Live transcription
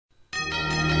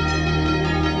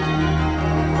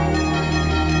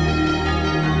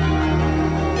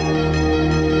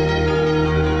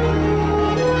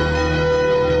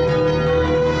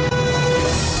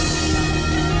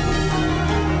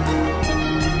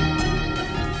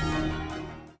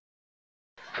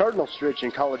Cardinal Stritch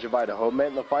and College of Idaho met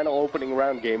in the final opening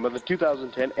round game of the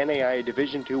 2010 NAIA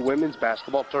Division II Women's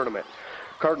Basketball Tournament.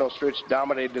 Cardinal Stritch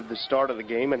dominated the start of the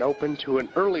game and opened to an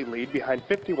early lead behind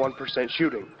 51%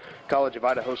 shooting. College of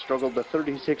Idaho struggled to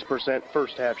 36%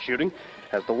 first half shooting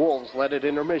as the Wolves led at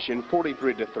intermission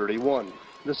 43-31.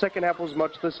 The second half was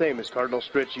much the same as Cardinal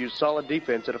Stritch used solid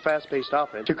defense and a fast-paced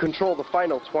offense to control the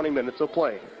final 20 minutes of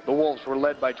play. The Wolves were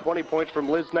led by 20 points from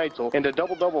Liz Neitzel and a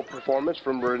double-double performance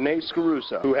from Renee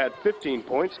Scarusa, who had 15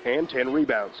 points and 10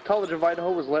 rebounds. College of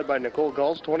Idaho was led by Nicole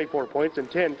Gall's 24 points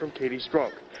and 10 from Katie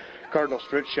Strunk. Cardinal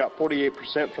Stritch shot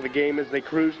 48% for the game as they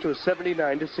cruised to a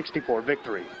 79-64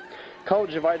 victory.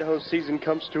 College of Idaho's season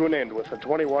comes to an end with a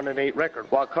 21-8 record,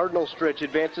 while Cardinal Stritch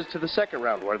advances to the second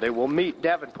round, where they will meet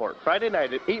Davenport Friday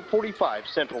night at 8:45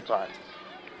 Central Time.